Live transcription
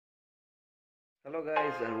Hello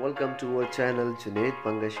guys and welcome to our channel Junaid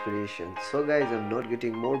Bangash Creation. So guys, I'm not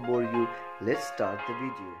getting more bore you. Let's start the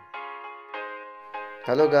video.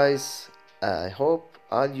 Hello guys, I hope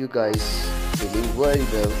all you guys feeling very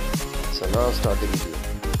well. So now start the video.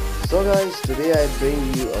 So guys, today I bring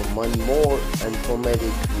you one more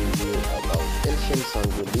informative review about Elcin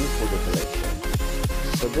Sangu new photo collection.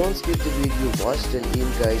 So don't skip the video, watch till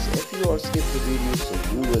end guys. If you are skip the video, so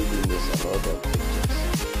you will be miss a lot of pictures.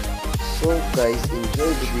 So guys,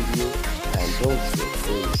 enjoy the video and don't skip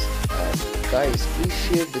please. And guys, please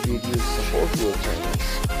share the video, support your channel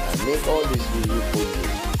and make all this video for you.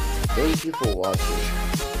 Thank you for watching.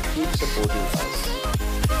 Keep supporting us.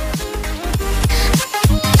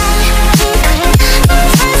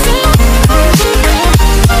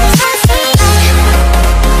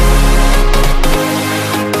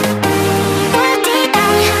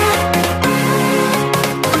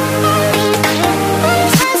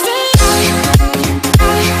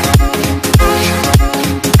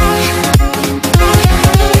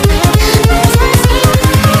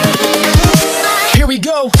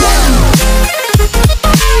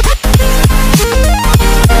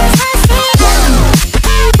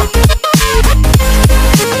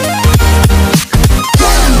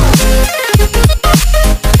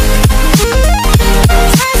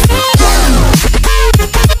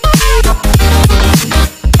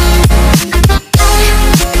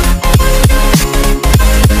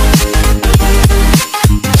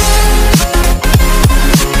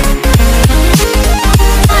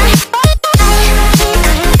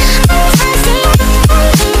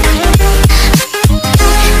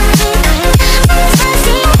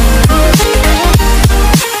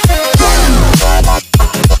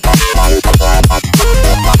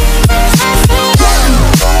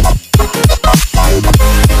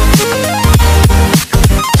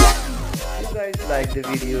 Like the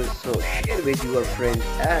video, so share with your friends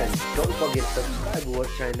and don't forget subscribe our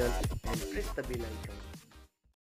channel and press the bell icon.